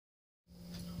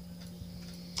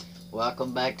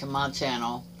Welcome back to my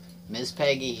channel. Miss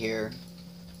Peggy here.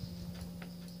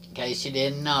 In case you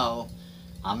didn't know,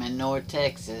 I'm in North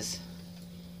Texas.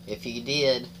 If you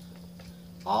did,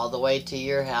 all the way to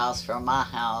your house from my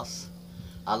house.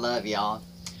 I love y'all.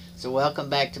 So welcome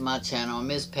back to my channel.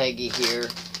 Miss Peggy here,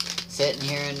 sitting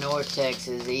here in North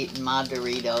Texas eating my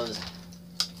Doritos,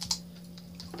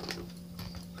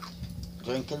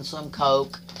 drinking some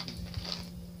Coke,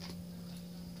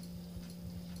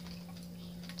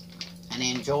 and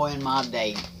enjoying my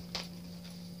day.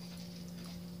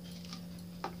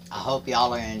 I hope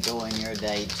y'all are enjoying your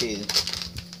day too.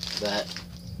 But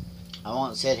I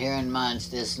won't sit here and munch.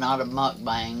 This is not a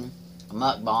mukbang,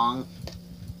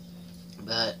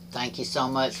 but thank you so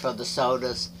much for the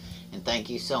sodas, and thank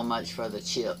you so much for the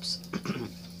chips.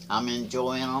 I'm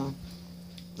enjoying them.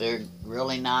 They're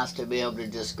really nice to be able to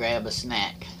just grab a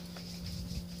snack.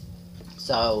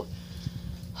 So,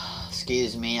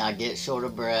 excuse me, I get short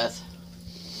of breath.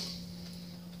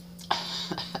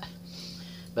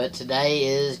 But today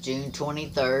is June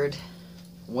 23rd,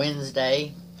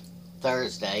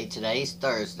 Thursday. Today's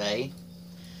Thursday.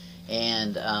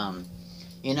 And,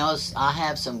 you know, I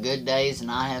have some good days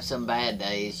and I have some bad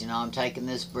days. You know, I'm taking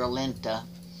this Brilinta.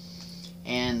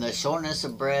 And the shortness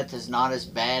of breath is not as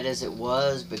bad as it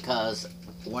was, because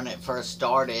when it first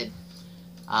started,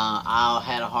 I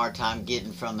had a hard time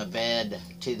getting from the bed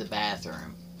to the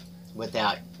bathroom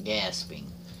without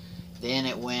gasping. Then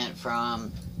it went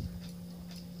from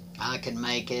I could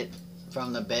make it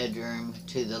from the bedroom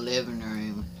to the living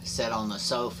room, sit on the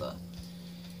sofa,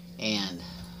 and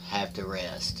have to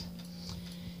rest.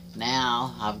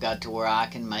 Now I've got to where I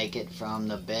can make it from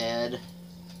the bed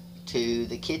to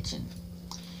the kitchen.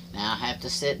 Now I have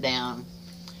to sit down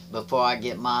before I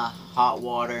get my hot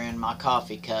water in my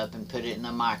coffee cup and put it in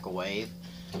the microwave.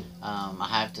 I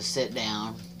have to sit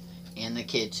down in the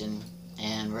kitchen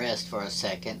and rest for a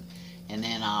second, and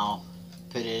then I'll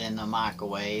put it in the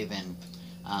microwave and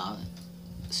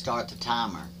start the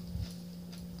timer.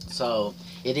 So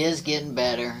it is getting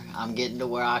better. I'm getting to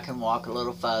where I can walk a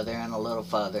little further and a little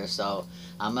further. So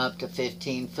I'm up to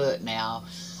 15 foot now.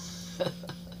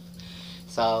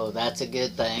 So that's a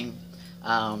good thing.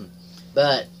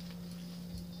 But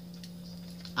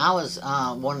I was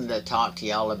wanting to talk to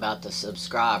y'all about the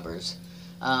subscribers.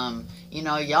 You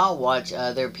know, y'all watch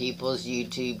other people's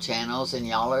YouTube channels and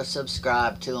y'all are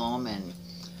subscribed to them, and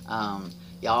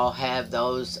y'all have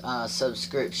those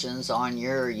subscriptions on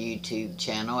your YouTube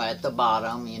channel at the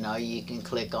bottom. You know, you can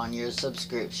click on your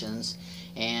subscriptions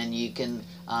and you can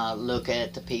look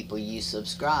at the people you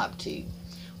subscribe to.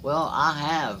 Well, I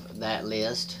have that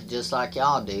list just like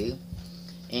y'all do.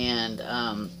 And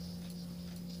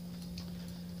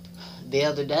the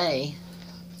other day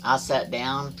I sat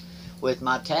down with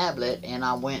my tablet and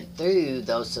I went through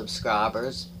those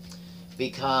subscribers,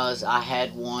 because I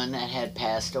had one that had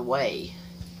passed away,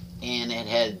 and it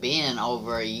had been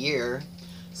over a year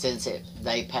since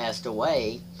they passed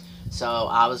away. So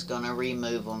I was going to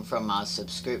remove them from my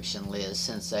subscription list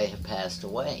since they had passed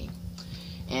away.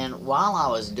 And while I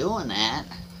was doing that,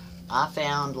 I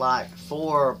found like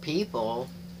 4 people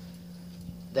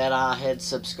that I had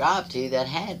subscribed to that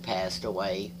had passed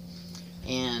away.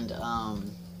 And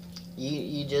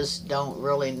you just don't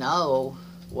really know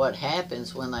what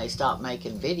happens when they stop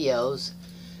making videos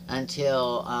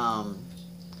until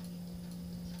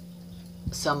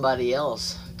somebody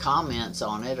else comments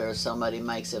on it, or somebody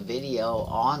makes a video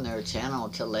on their channel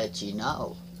to let you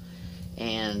know.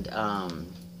 And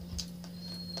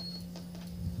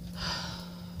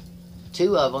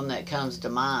 2 of them that comes to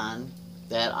mind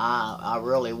that I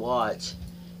really watch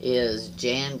is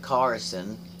Jan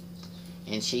Carson,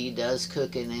 and she does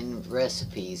cooking and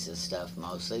recipes and stuff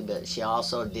mostly, but she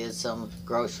also did some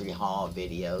grocery haul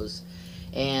videos.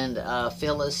 And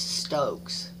Phyllis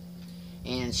Stokes,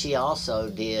 and she also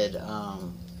did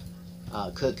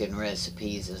cooking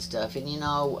recipes and stuff. And you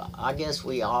know, I guess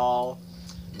we all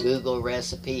Google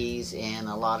recipes, and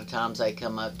a lot of times they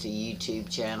come up to YouTube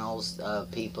channels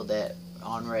of people that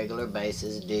on a regular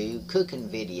basis do cooking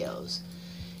videos.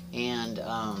 And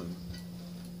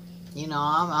you know,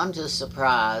 I'm just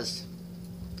surprised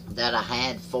that I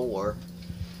had 4,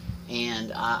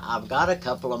 and I've got a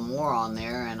couple of more on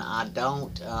there, and I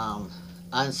don't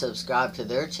unsubscribe to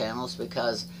their channels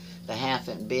because they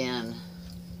haven't been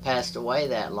passed away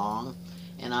that long,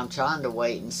 and I'm trying to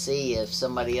wait and see if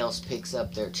somebody else picks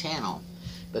up their channel.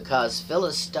 Because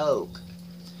Phyllis Stoke,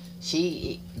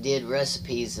 she did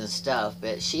recipes and stuff,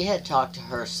 but she had talked to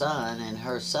her son, and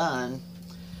her son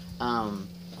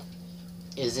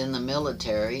is in the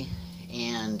military,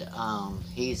 and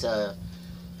he's a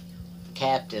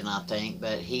captain, I think,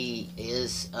 but he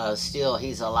is still,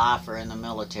 he's a lifer in the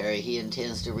military. He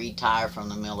intends to retire from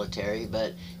the military,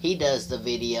 but he does the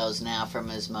videos now from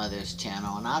his mother's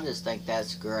channel, and I just think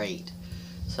that's great.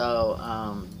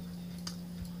 So,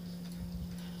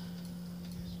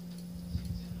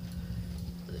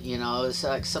 you know, it's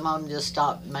like some of them just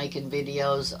stopped making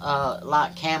videos,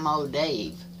 like Camo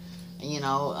Dave. You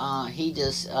know, he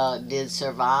just did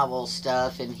survival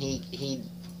stuff, and he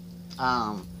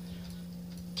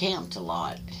camped a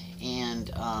lot, and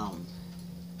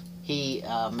he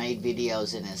made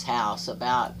videos in his house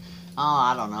about, oh,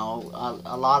 I don't know,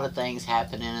 a lot of things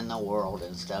happening in the world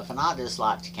and stuff, and I just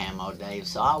liked Camo Dave,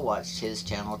 so I watched his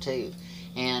channel too,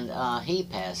 and he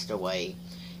passed away,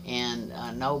 and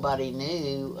nobody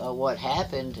knew what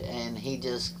happened, and he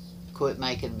just quit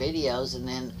making videos. And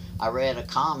then I read a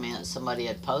comment somebody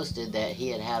had posted that he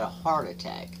had had a heart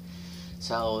attack,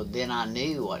 so then I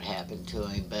knew what happened to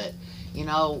him. But you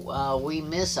know, we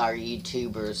miss our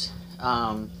YouTubers,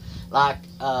 like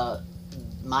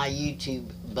my YouTube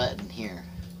button here.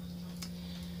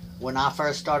 When I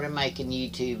first started making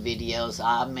YouTube videos,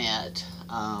 I met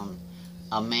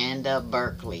Amanda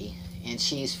Berkeley, and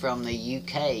she's from the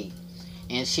UK,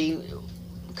 and she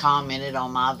commented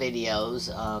on my videos.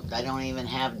 They don't even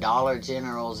have Dollar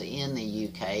Generals in the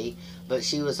UK, but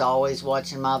she was always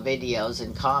watching my videos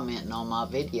and commenting on my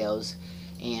videos,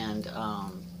 and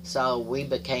so we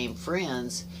became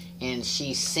friends, and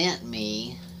she sent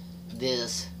me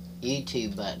this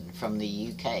YouTube button from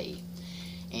the UK,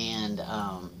 and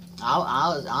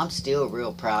I'm still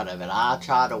real proud of it. I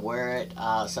try to wear it.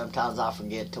 Sometimes I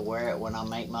forget to wear it when I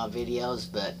make my videos,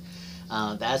 but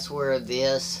that's where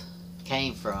this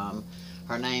came from.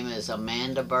 Her name is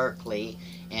Amanda Berkeley,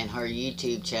 and her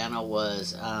YouTube channel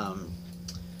was I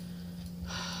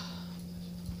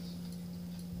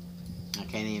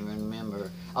can't even remember.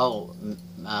 Oh,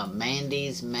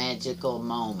 Mandy's Magical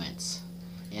Moments,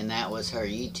 and that was her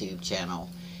YouTube channel.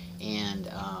 And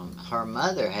her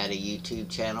mother had a YouTube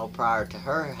channel prior to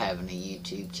her having a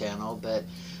YouTube channel. But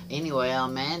anyway,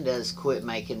 Amanda's quit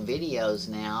making videos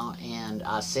now, and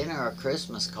I sent her a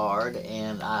Christmas card,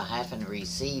 and I haven't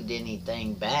received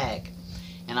anything back,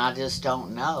 and I just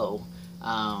don't know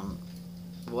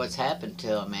what's happened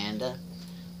to Amanda.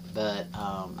 But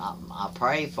I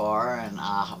pray for her, and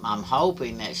I'm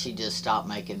hoping that she just stopped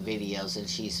making videos and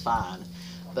she's fine.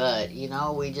 But, you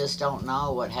know, we just don't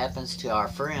know what happens to our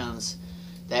friends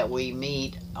that we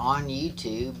meet on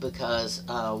YouTube, because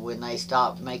when they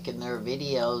stop making their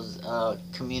videos,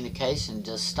 communication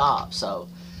just stops. So,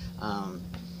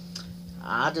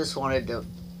 I just wanted to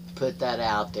put that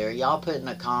out there. Y'all put in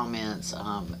the comments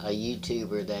a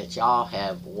YouTuber that y'all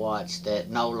have watched that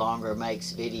no longer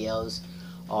makes videos,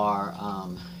 or,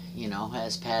 you know,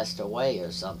 has passed away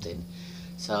or something.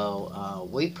 So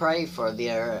we pray for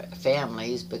their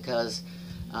families, because,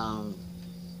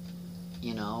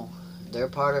 you know, they're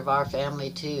part of our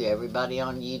family too. Everybody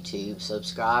on YouTube,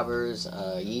 subscribers,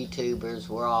 YouTubers,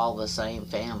 we're all the same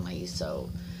family. So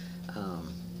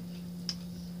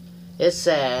it's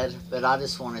sad, but I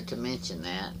just wanted to mention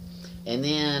that. And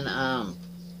then,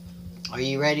 are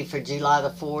you ready for July the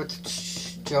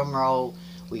 4th? Drum roll.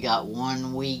 We got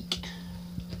 1 week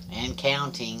and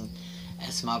counting.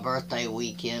 It's my birthday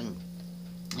weekend,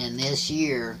 and this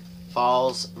year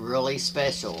falls really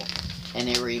special, and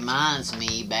it reminds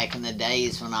me back in the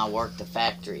days when I worked the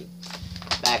factory.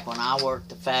 Back when I worked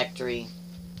the factory,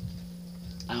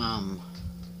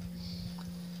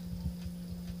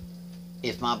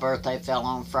 if my birthday fell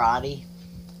on Friday,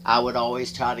 I would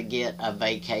always try to get a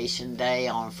vacation day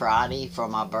on Friday for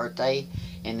my birthday,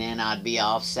 and then I'd be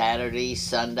off Saturday,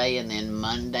 Sunday, and then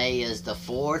Monday is the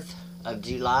 4th of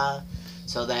July.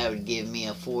 So that would give me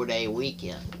a 4-day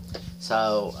weekend.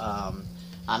 So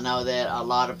I know that a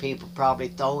lot of people probably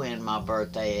throw in my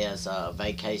birthday as a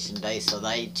vacation day, so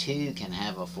they too can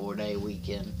have a 4-day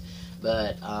weekend.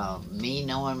 But me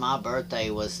knowing my birthday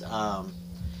was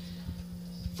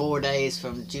 4 days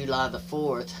from July the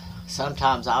 4th,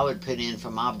 sometimes I would put in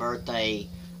for my birthday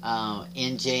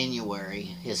in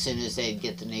January, as soon as they'd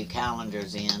get the new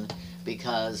calendars in,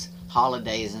 because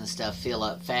holidays and stuff fill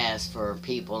up fast for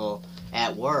people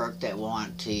at work that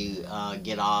want to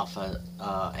get off an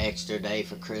extra day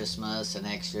for Christmas, an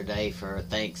extra day for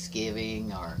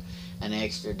Thanksgiving, or an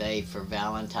extra day for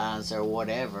Valentine's or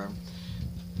whatever.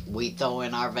 We throw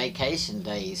in our vacation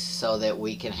days so that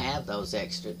we can have those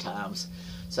extra times.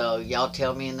 So y'all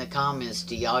tell me in the comments,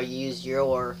 do y'all use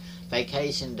your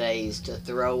vacation days to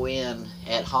throw in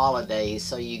at holidays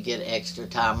so you get extra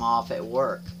time off at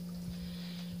work?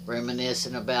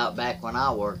 reminiscing about back when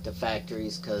I worked the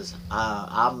factories, because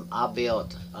I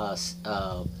built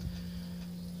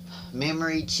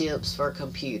memory chips for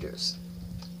computers.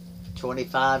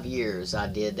 25 years I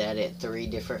did that at 3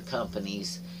 different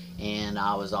companies, and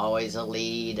I was always a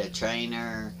lead, a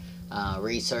trainer,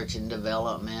 research and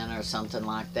development or something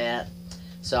like that.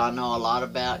 So I know a lot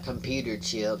about computer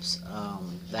chips.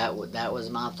 That was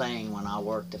my thing when I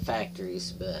worked the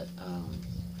factories. But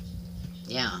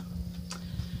yeah,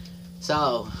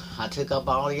 so I took up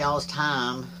all y'all's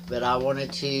time, but I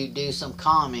wanted to do some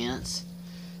comments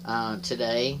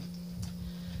today.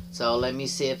 So let me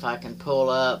see if I can pull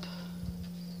up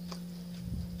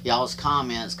y'all's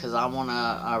comments, because I want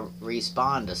to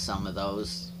respond to some of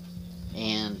those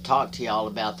and talk to y'all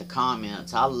about the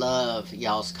comments. I love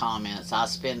y'all's comments. I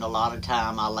spend a lot of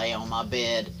time, I lay on my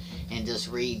bed and just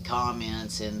read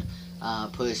comments and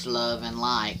push love and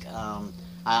like.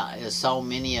 There's so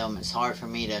many of them, it's hard for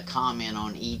me to comment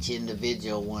on each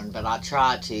individual one, but I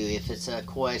try to. If it's a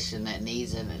question that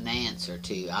needs an answer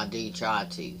to, I do try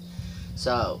to.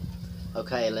 So,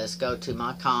 okay, let's go to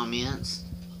my comments.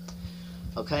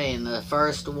 Okay, and the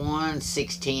first one,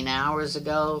 16 hours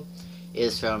ago,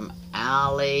 is from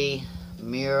Ali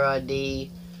Miradi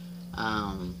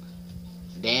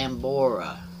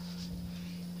Dambora.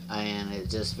 And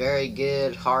it's just very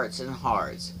good, hearts and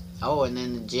hearts. Oh, and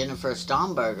then Jennifer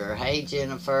Stomberger. Hey,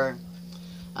 Jennifer.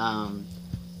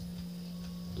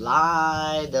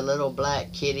 Lie, the little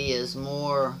black kitty is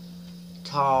more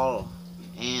tall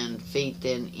and feet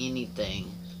than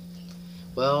anything.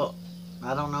 Well,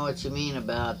 I don't know what you mean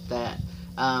about that.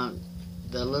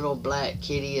 The little black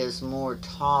kitty is more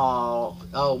tall,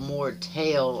 more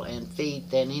tail and feet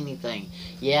than anything.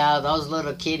 Yeah, those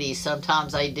little kitties,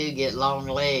 sometimes they do get long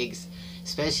legs,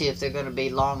 especially if they're going to be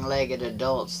long-legged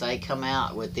adults. They come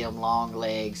out with them long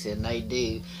legs, and they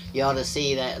do. You ought to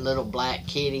see that little black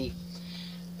kitty,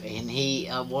 and he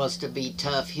wants to be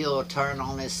tough. He'll turn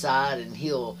on his side, and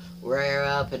he'll rear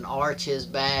up and arch his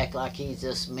back like he's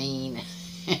just mean.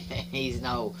 He's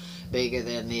no bigger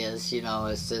than this, you know.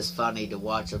 It's just funny to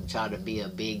watch him try to be a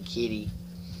big kitty.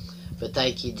 But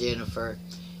thank you, Jennifer.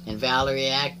 And Valerie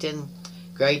Acton,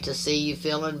 great to see you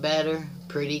feeling better.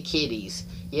 Pretty kitties.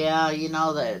 Yeah, you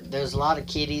know that there's a lot of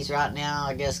kitties right now,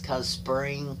 I guess because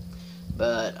spring.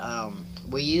 But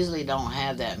we usually don't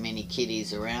have that many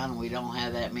kitties around. We don't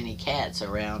have that many cats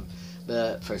around.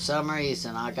 But for some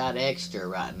reason, I got extra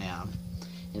right now.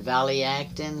 And Valerie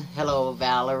Acton, hello,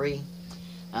 Valerie.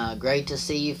 Great to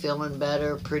see you feeling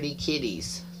better. Pretty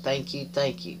kitties. Thank you,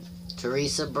 thank you.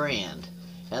 Teresa Brand.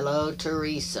 Hello,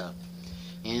 Teresa.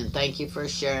 And thank you for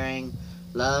sharing.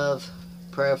 Love,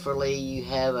 prayerfully you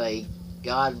have a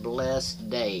God-blessed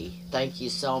day. Thank you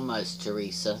so much,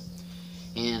 Teresa.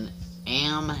 And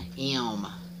M.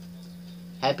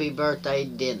 Happy birthday,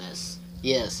 Dennis.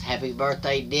 Yes, happy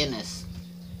birthday, Dennis.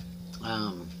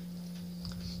 I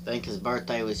think his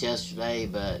birthday was yesterday,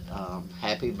 but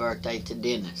happy birthday to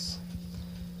Dennis.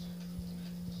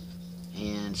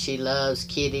 And she loves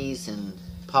kitties and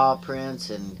paw prints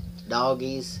and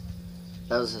doggies.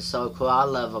 Those are so cool. I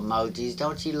love emojis.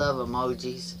 Don't you love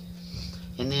emojis?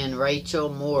 And then Rachel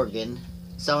Morgan.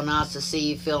 So nice to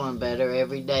see you feeling better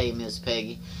every day, Miss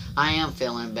Peggy. I am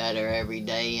feeling better every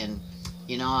day, and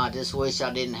you know, I just wish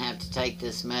I didn't have to take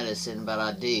this medicine, but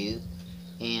I do.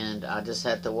 And I just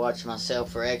have to watch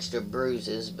myself for extra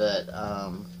bruises. But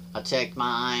I checked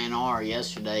my INR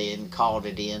yesterday and called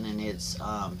it in, and it's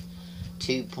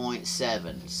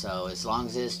 2.7. So as long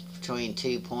as it's between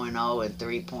 2.0 and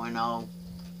 3.0,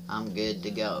 I'm good to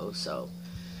go. So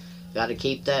got to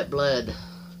keep that blood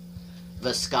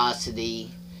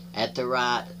viscosity at the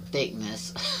right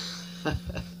thickness.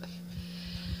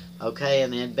 Okay,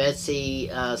 and then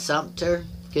Betsy Sumter.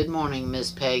 Good morning,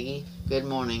 Miss Peggy. Good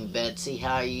morning, Betsy.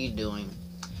 How are you doing?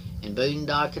 And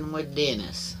Boondocking with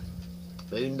Dennis.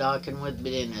 Boondocking with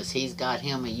Dennis. He's got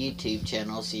him a YouTube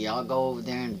channel, so y'all go over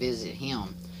there and visit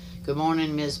him. Good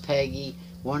morning, Miss Peggy.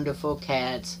 Wonderful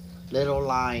cats. Little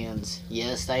lions.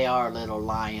 Yes, they are little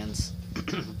lions.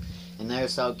 And they're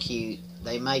so cute.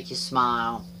 They make you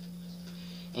smile.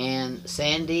 And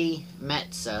Sandy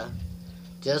Metza.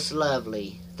 Just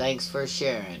lovely. Thanks for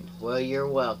sharing. Well, you're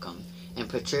welcome. And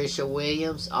Patricia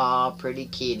Williams, aw, pretty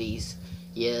kitties.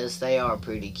 Yes, they are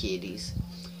pretty kitties.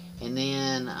 And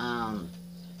then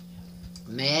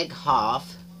Meg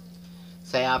Hoff,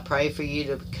 say, I pray for you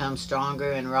to become stronger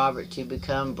and Robert to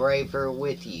become braver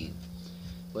with you.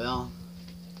 Well,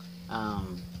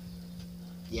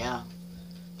 yeah,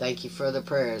 thank you for the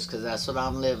prayers, because that's what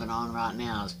I'm living on right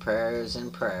now, is prayers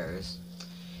and prayers.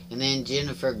 And then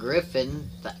Jennifer Griffin,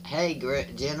 hey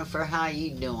Jennifer, how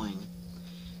you doing?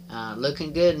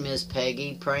 Looking good, Miss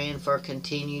Peggy. Praying for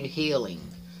continued healing.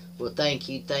 Well, thank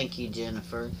you,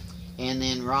 Jennifer. And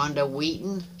then Rhonda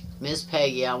Wheaton, Miss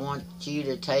Peggy, I want you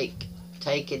to take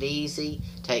it easy.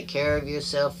 Take care of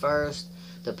yourself first.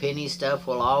 The penny stuff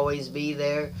will always be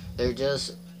there.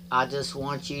 I just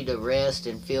want you to rest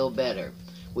and feel better.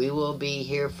 We will be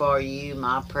here for you.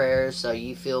 My prayers so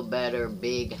you feel better.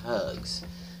 Big hugs.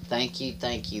 Thank you,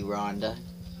 Rhonda.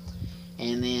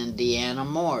 And then Deanna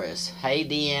Morris. Hey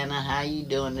Deanna, how you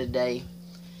doing today?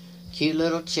 Cute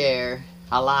little chair.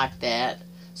 I like that.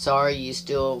 Sorry you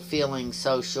still feeling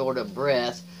so short of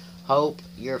breath. Hope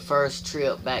your first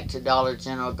trip back to Dollar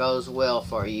General goes well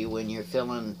for you when you're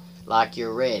feeling like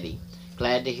you're ready.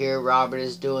 Glad to hear Robert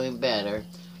is doing better.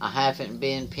 I haven't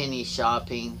been penny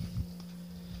shopping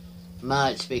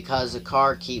much because the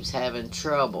car keeps having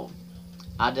trouble.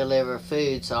 I deliver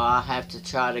food, so I have to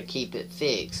try to keep it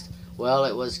fixed. Well,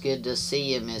 it was good to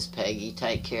see you, Miss Peggy.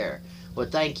 Take care. Well,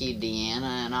 thank you,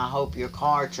 Deanna, and I hope your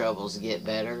car troubles get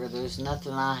better. There's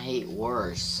nothing I hate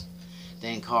worse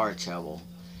than car trouble.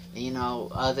 You know,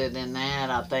 other than that,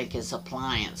 I think it's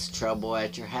appliance trouble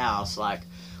at your house, like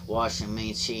washing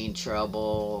machine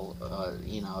trouble,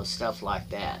 stuff like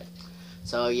that.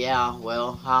 So, yeah,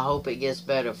 well, I hope it gets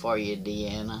better for you,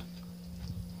 Deanna.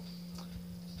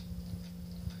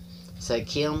 So,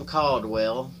 Kim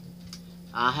Caldwell,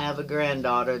 I have a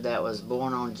granddaughter that was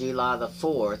born on July the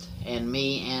 4th, and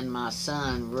me and my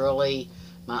son, really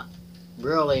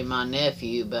my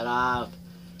nephew, but I've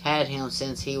had him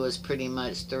since he was pretty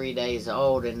much 3 days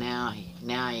old, and now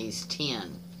he's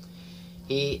 10.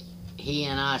 He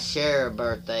and I share a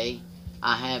birthday.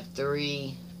 I have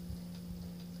 3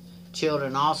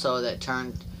 children also that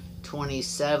turned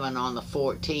 27 on the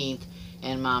 14th,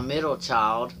 and my middle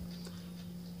child,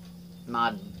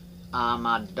 my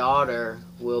daughter,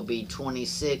 will be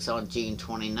 26 on June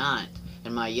 29th,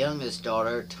 and my youngest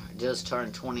daughter just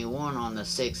turned 21 on the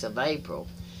 6th of April.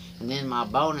 And then my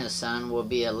bonus son will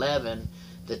be 11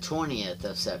 the 20th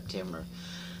of September.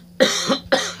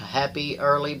 Happy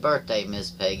early birthday,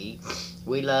 Miss Peggy.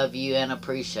 We love you and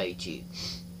appreciate you.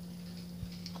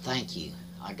 Thank you.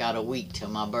 I got a week till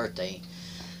my birthday.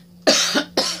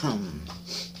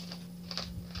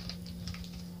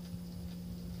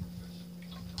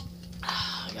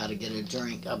 I gotta get a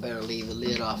drink. I better leave the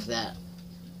lid off that.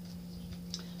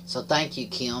 So thank you,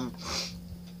 Kim.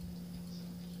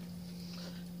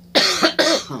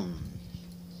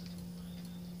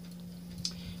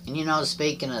 And you know,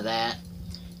 speaking of that,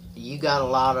 you got a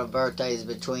lot of birthdays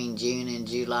between June and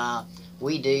July.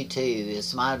 We do too.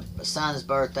 It's my son's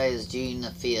birthday is June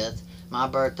the 5th. My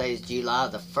birthday is July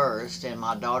the 1st, and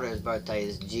my daughter's birthday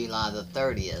is July the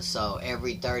 30th. So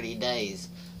every 30 days,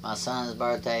 my son's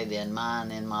birthday, then mine,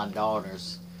 then my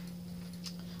daughter's.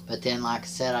 But then, like I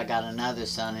said, I got another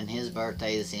son, and his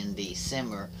birthday is in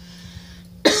December.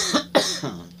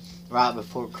 Right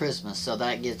before Christmas, so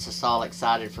that gets us all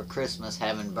excited for Christmas,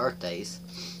 having birthdays.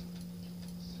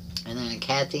 And then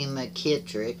Kathy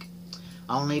McKittrick,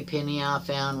 only penny I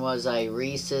found was a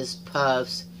Reese's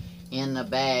Puffs in the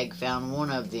bag. Found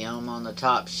one of them on the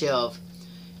top shelf,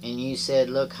 and you said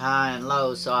look high and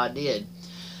low, so I did.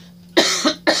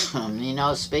 You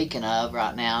know, speaking of,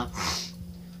 right now,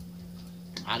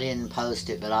 I didn't post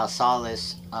it, but I saw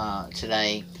this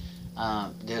today.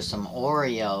 There's some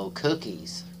Oreo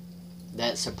cookies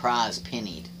that surprise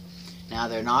pennied. Now,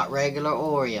 they're not regular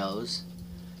Oreos,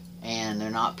 and they're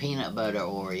not peanut butter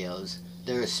Oreos.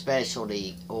 They're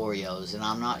specialty Oreos, and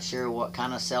I'm not sure what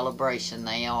kind of celebration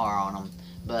they are on them,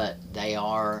 but they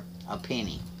are a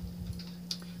penny.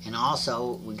 And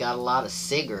also, we got a lot of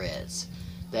cigarettes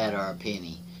that are a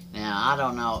penny. Now, I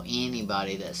don't know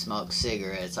anybody that smokes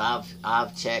cigarettes.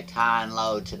 I've checked high and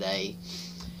low today,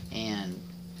 and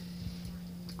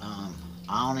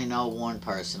I only know one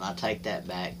person. I take that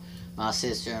back. My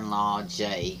sister-in-law,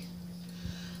 Jay.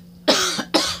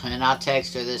 And I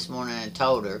texted her this morning and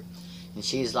told her, and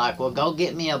she's like, well, go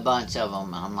get me a bunch of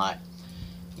them. I'm like,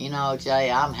 you know, Jay,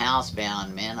 I'm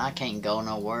housebound, man. I can't go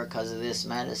nowhere because of this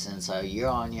medicine, so you're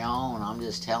on your own. I'm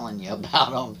just telling you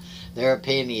about them. They're a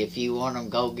penny. If you want them,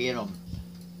 go get them.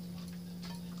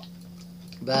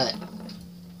 But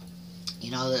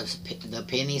you know, the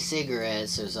penny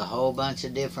cigarettes, there's a whole bunch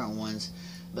of different ones,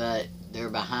 but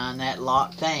they're behind that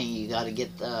locked thing. You got to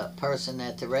get the person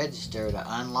at the register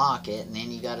to unlock it, and then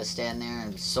you got to stand there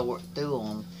and sort through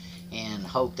them and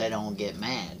hope they don't get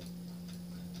mad.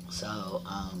 So,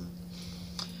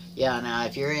 yeah, now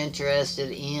if you're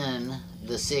interested in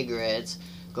the cigarettes,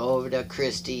 go over to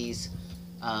Christy's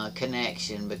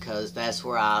Connection, because that's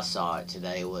where I saw it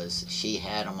today. Was she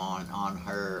had them on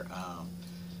her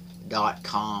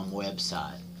 .com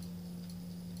website.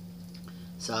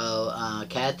 So,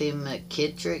 Kathy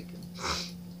McKittrick,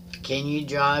 can you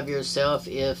drive yourself?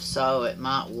 If so, it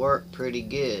might work pretty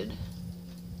good.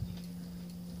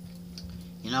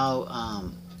 You know,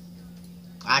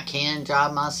 I can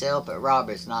drive myself, but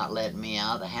Robert's not letting me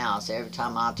out of the house. Every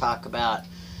time I talk about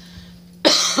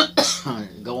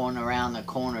going around the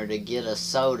corner to get a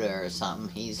soda or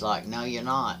something, he's like, no, you're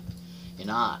not. You're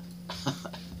not.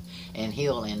 And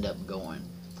he'll end up going.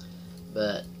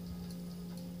 But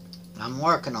I'm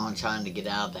working on trying to get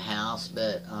out of the house,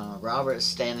 but Robert's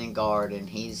standing guard, and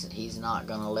he's not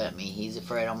going to let me. He's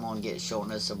afraid I'm going to get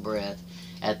shortness of breath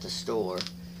at the store,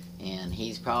 and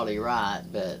he's probably right,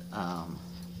 but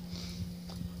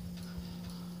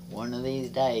one of these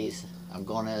days I'm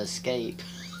going to escape.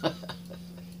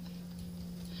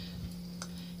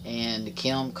 And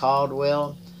Kim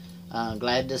Caldwell,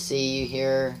 glad to see you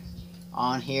here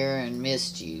on here and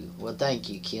missed you. Well, thank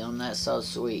you, Kim. That's so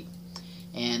sweet.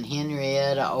 And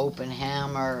Henrietta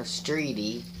Oppenhammer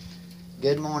Streety,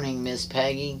 good morning, Miss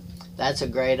Peggy. That's a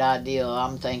great idea.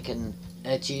 I'm thinking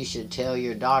that you should tell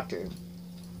your doctor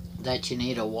that you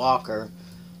need a walker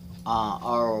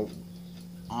or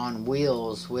on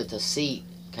wheels with a seat.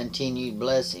 Continued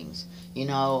blessings. You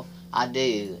know, I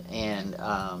do. And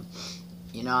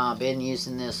you know, I've been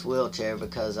using this wheelchair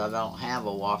because I don't have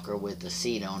a walker with a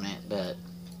seat on it, but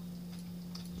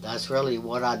that's really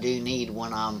what I do need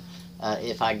when I'm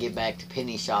if I get back to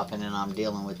penny shopping and I'm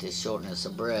dealing with this shortness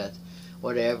of breath.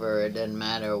 Whatever, it doesn't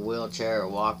matter, a wheelchair or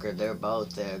walker, they're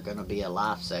going to be a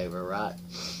lifesaver, right?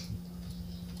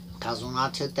 Because when I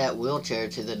took that wheelchair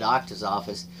to the doctor's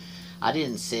office, I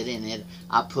didn't sit in it,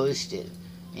 I pushed it.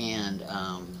 And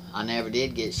I never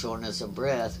did get shortness of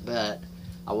breath, but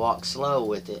I walked slow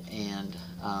with it. And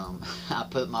I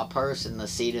put my purse in the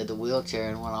seat of the wheelchair,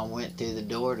 and when I went through the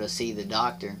door to see the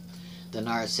doctor, the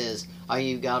nurse says, oh,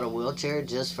 you got a wheelchair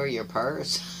just for your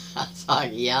purse? I was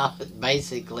like, yeah,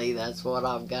 basically that's what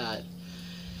I've got.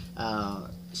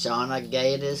 Shauna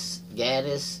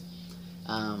Gaddis,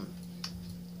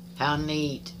 how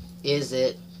neat is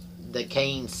it, the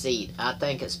cane seat? I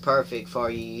think it's perfect for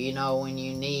you. You know, when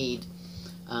you need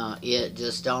it,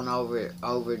 just don't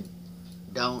overdo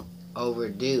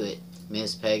it,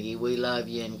 Miss Peggy. We love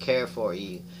you and care for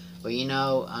you. Well, you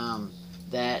know,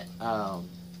 that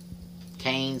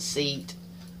cane seat,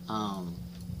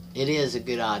 it is a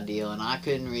good idea, and I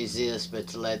couldn't resist but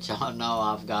to let y'all know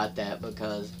I've got that,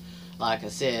 because like I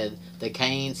said, the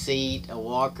cane seat, a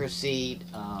walker seat,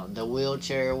 the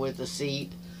wheelchair with the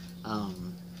seat,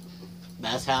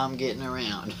 that's how I'm getting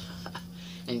around.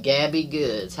 And Gabby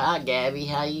Goods, hi Gabby,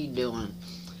 how you doing?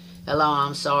 Hello,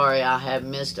 I'm sorry I have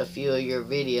missed a few of your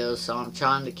videos, so I'm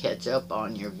trying to catch up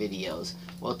on your videos.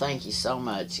 Well, thank you so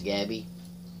much, Gabby.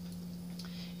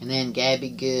 And then Gabby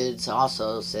Goods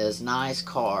also says, nice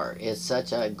car. It's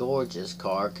such a gorgeous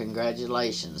car.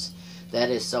 Congratulations.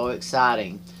 That is so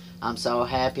exciting. I'm so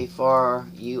happy for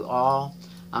you all.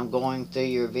 I'm going through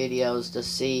your videos to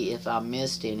see if I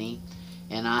missed any,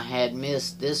 and I had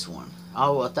missed this one.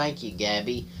 Oh, well, thank you,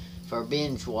 Gabby, for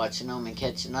binge watching them and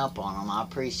catching up on them. I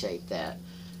appreciate that.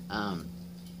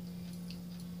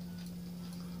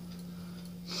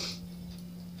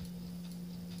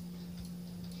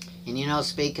 And you know,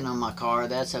 speaking of my car,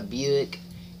 that's a Buick,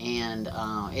 and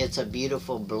it's a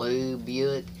beautiful blue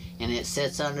Buick, and it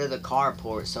sits under the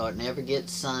carport so it never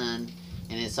gets sun,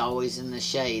 and it's always in the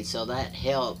shade, so that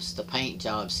helps the paint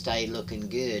job stay looking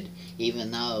good,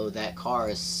 even though that car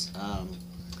is,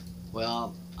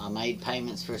 well, I made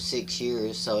payments for 6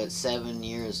 years, so it's 7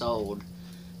 years old,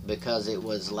 because it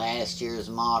was last year's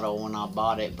model when I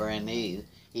bought it brand new.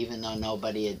 Even though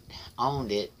nobody had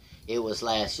owned it, it was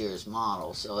last year's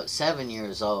model, so it's 7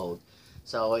 years old.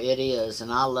 So it is,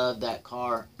 and I love that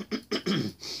car.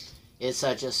 It's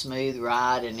such a smooth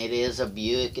ride, and it is a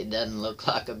Buick. It doesn't look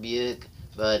like a Buick,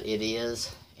 but it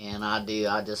is, and I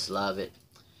just love it.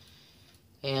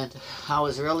 And I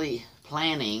was really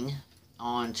planning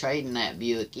on trading that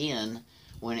Buick in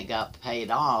when it got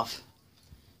paid off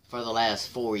for the last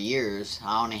 4 years.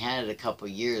 I only had it a couple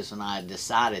of years when I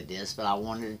decided this, but I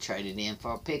wanted to trade it in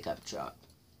for a pickup truck.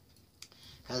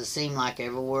 Because it seemed like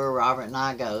everywhere Robert and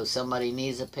I go, somebody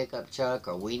needs a pickup truck,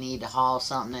 or we need to haul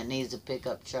something that needs a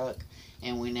pickup truck,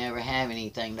 and we never have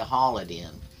anything to haul it in.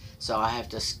 So I have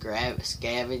to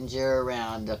scavenge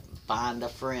around to find a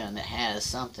friend that has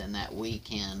something that we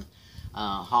can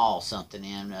haul something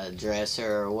in, a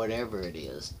dresser or whatever it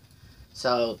is.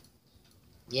 So,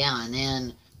 yeah, and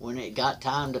then when it got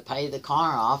time to pay the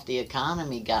car off, the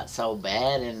economy got so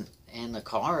bad, and the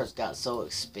cars got so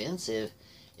expensive.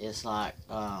 It's like,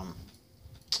 well,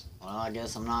 I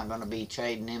guess I'm not going to be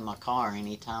trading in my car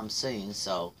anytime soon.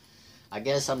 So I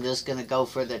guess I'm just going to go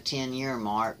for the 10-year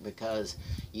mark, because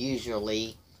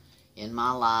usually in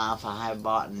my life I have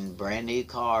bought brand new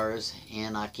cars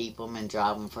and I keep them and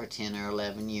drive them for 10 or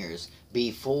 11 years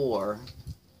before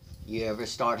you ever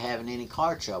start having any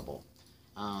car trouble.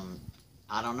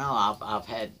 I don't know. I've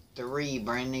had 3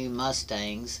 brand new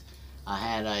Mustangs. I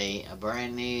had a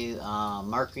brand new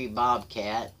Mercury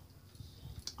Bobcat.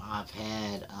 I've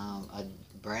had a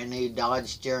brand new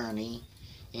Dodge Journey,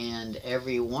 and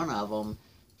every one of them,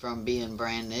 from being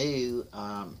brand new,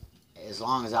 as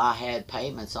long as I had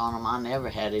payments on them, I never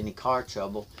had any car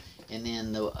trouble. And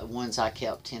then the ones I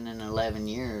kept 10 and 11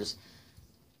 years,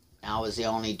 I was the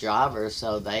only driver,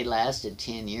 so they lasted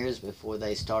 10 years before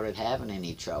they started having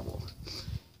any trouble.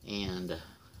 And,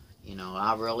 you know,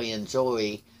 I really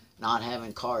enjoy not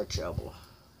having car trouble.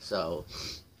 So,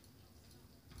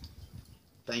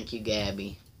 thank you,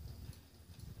 Gabby.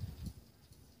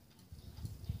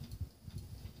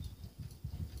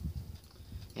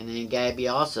 And then Gabby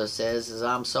also says,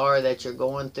 I'm sorry that you're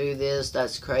going through this.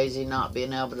 That's crazy, not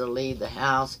being able to leave the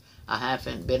house. I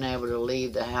haven't been able to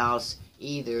leave the house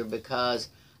either because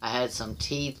I had some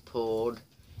teeth pulled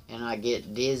and I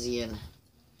get dizzy and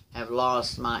have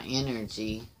lost my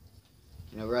energy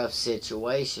in a rough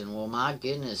situation. Well, my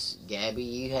goodness, Gabby,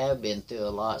 you have been through a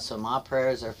lot, so my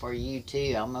prayers are for you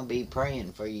too. I'm going to be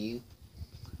praying for you.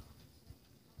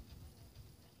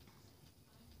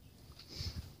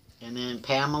 And then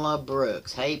Pamela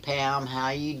Brooks. Hey, Pam, how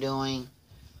you doing?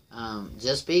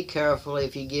 Just be careful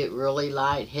if you get really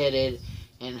lightheaded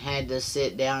and had to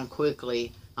sit down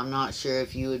quickly. I'm not sure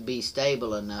if you would be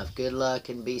stable enough. Good luck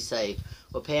and be safe.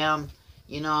 Well, Pam,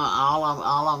 you know,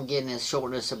 all I'm getting is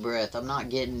shortness of breath. I'm not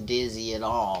getting dizzy at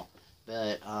all.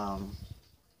 But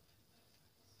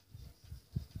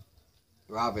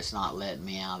Robert's not letting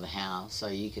me out of the house, so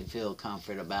you can feel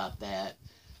comfort about that.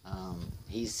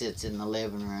 He sits in the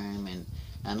living room, and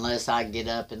unless I get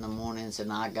up in the mornings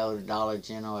and I go to Dollar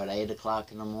General at 8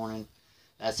 o'clock in the morning,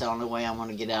 that's the only way I'm going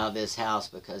to get out of this house,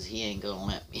 because he ain't going to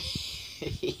let me.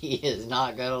 He is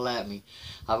not going to let me.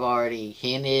 I've already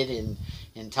hinted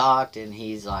and talked, and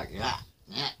he's like,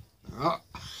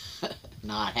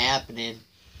 not happening.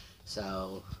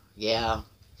 So, yeah.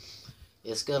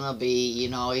 It's going to be, you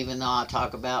know, even though I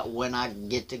talk about when I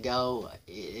get to go,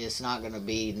 it's not going to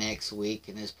be next week,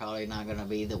 and it's probably not going to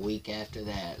be the week after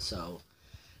that. So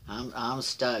I'm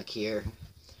stuck here.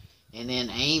 And then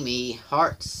Amy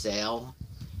Hartzell,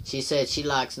 she said she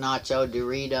likes Nacho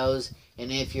Doritos,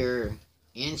 and if your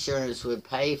insurance would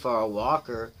pay for a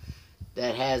walker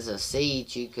that has a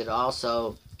seat, you could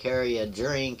also carry a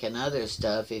drink and other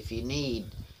stuff if you need.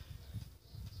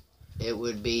 It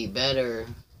would be better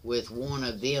with one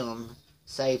of them,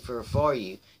 safer for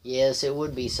you. Yes, it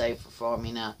would be safer for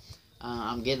me. Now,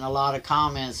 I'm getting a lot of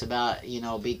comments about, you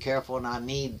know, be careful, and I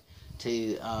need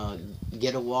to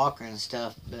get a walker and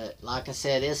stuff. But like I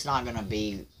said, it's not going to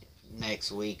be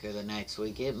next week or the next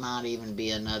week. It might even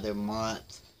be another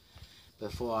month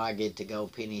before I get to go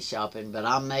penny shopping. But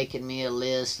I'm making me a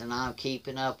list, and I'm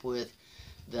keeping up with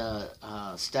the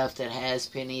stuff that has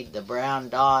penny, the brown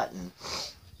dot, and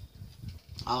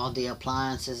all the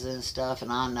appliances and stuff,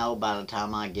 and I know by the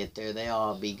time I get there they'll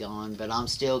all be gone. But I'm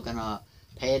still gonna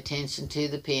pay attention to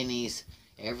the pennies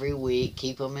every week,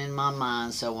 keep them in my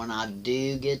mind, so when I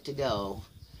do get to go,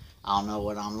 I'll know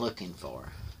what I'm looking for.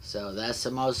 So that's the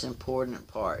most important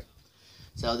part.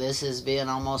 So this has been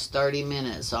almost 30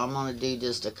 minutes, so I'm gonna do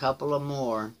just a couple of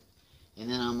more, and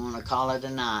then I'm gonna call it a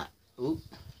night. Oop.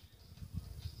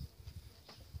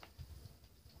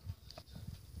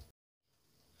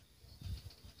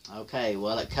 Okay,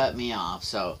 well, it cut me off,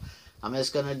 so I'm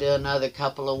just going to do another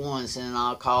couple of ones, and then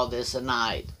I'll call this a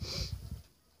night.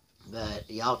 But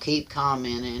y'all keep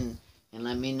commenting and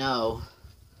let me know.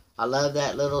 I love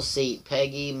that little seat.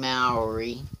 Peggy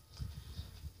Mowry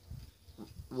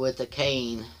with a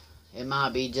cane. It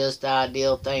might be just the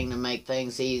ideal thing to make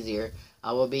things easier.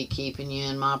 I will be keeping you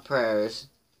in my prayers.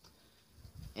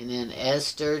 And then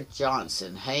Esther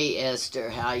Johnson. Hey, Esther,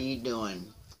 how you doing?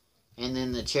 And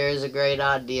then the chair is a great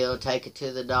idea. Take it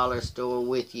to the dollar store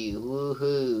with you.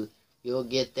 Woohoo. You'll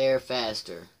get there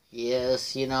faster.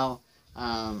 Yes, you know,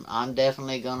 I'm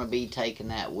definitely going to be taking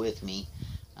that with me.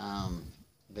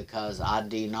 Because I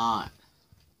do not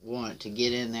want to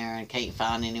get in there and can't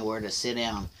find anywhere to sit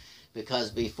down.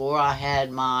 Because before I had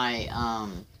my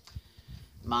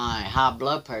my high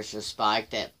blood pressure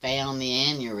spike that found the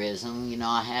aneurysm, you know,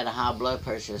 I had a high blood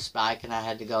pressure spike and I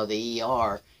had to go to the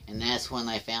ER. And that's when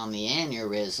they found the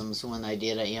aneurysms, when they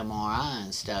did an MRI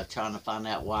and stuff, trying to find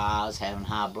out why I was having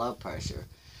high blood pressure.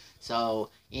 So,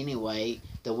 anyway,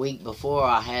 the week before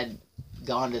I had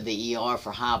gone to the ER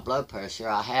for high blood pressure.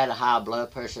 I had a high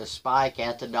blood pressure spike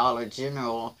at the Dollar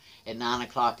General at 9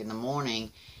 o'clock in the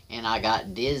morning, and I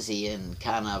got dizzy and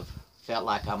kind of felt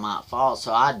like I might fall.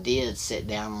 So I did sit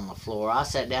down on the floor. I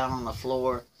sat down on the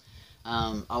floor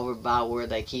over by where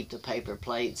they keep the paper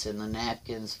plates and the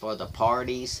napkins for the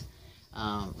parties.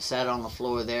 Sat on the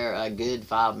floor there a good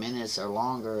 5 minutes or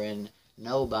longer, and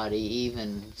nobody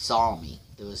even saw me.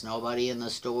 There was nobody in the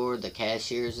store. The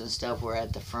cashiers and stuff were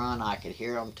at the front. I could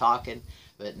hear them talking,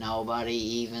 but nobody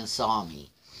even saw me.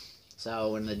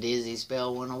 So when the dizzy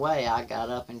spell went away, I got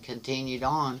up and continued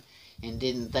on and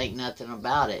didn't think nothing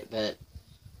about it. But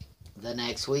the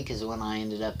next week is when I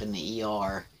ended up in the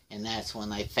ER, and that's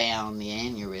when they found the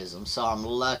aneurysm. So I'm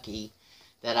lucky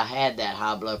that I had that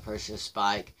high blood pressure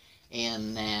spike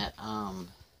and that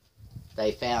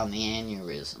they found the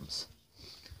aneurysms.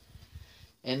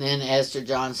 And then Esther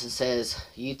Johnson says,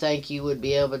 you think you would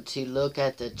be able to look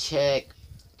at the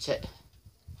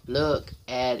look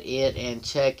at it and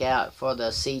check out for the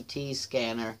CT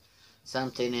scanner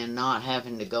something and not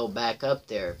having to go back up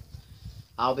there?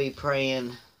 I'll be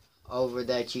praying over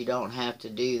that you don't have to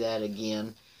do that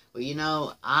again. Well, you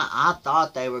know, I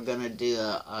thought they were going to do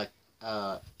a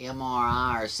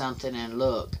MRI or something and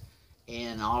look.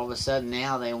 And all of a sudden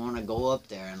now they want to go up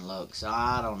there and look. So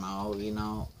I don't know, you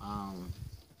know.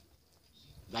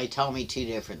 They told me two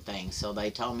different things. So they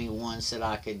told me once that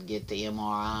I could get the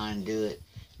MRI and do it.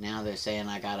 Now they're saying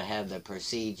I got to have the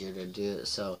procedure to do it.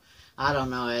 So I don't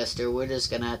know, Esther. We're just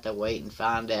going to have to wait and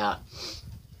find out.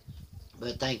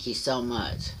 But thank you so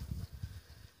much.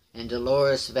 And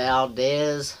Dolores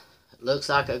Valdez, looks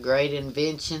like a great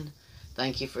invention.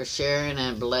 Thank you for sharing,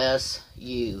 and bless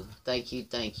you. Thank you,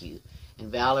 thank you. And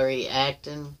Valerie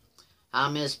Acton, hi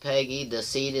Miss Peggy, the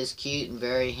seed is cute and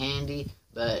very handy,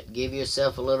 but give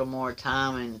yourself a little more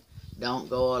time and don't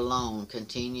go alone.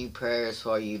 Continue prayers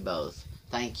for you both.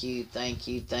 Thank you, thank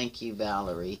you, thank you,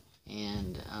 Valerie.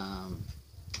 And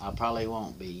I probably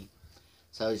won't be.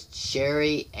 So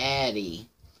Sherry Addy,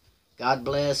 God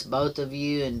bless both of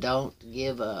you, and don't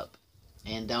give up.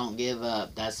 And don't give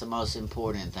up. That's the most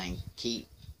important thing. Keep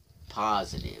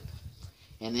positive.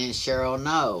 And then Cheryl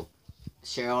No.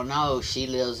 Cheryl No, she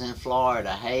lives in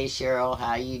Florida. Hey Cheryl,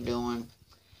 how you doing?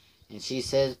 And she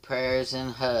says prayers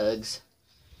and hugs.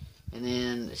 And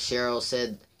then Cheryl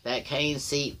said, that cane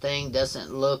seat thing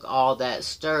doesn't look all that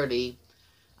sturdy.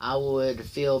 I would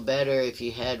feel better if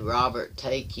you had Robert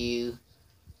take you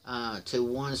to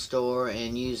one store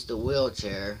and use the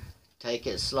wheelchair. Take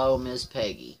it slow, Miss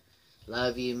Peggy.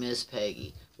 Love you, Miss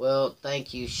Peggy. Well,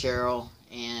 thank you, Cheryl.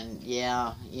 And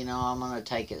yeah, you know, I'm going to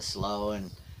take it slow.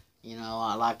 And, you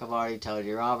know, like I've already told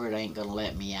you, Robert ain't going to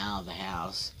let me out of the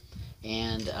house.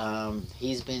 And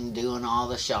he's been doing all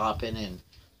the shopping and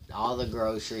all the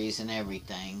groceries and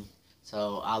everything.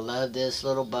 So I love this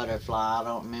little butterfly. I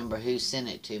don't remember who sent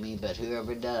it to me, but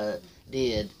whoever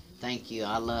did, thank you.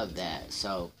 I love that.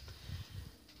 So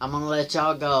I'm going to let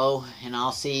y'all go, and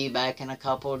I'll see you back in a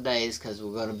couple of days, because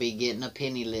we're going to be getting a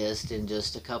penny list in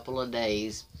just a couple of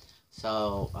days.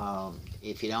 So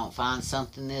if you don't find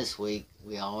something this week,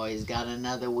 we always got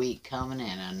another week coming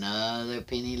and another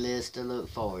penny list to look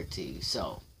forward to.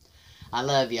 So I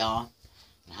love y'all.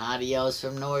 Adios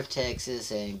from North Texas,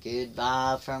 and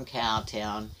goodbye from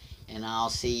Cowtown. And I'll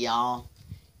see y'all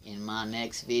in my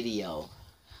next video.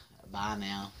 Bye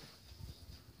now.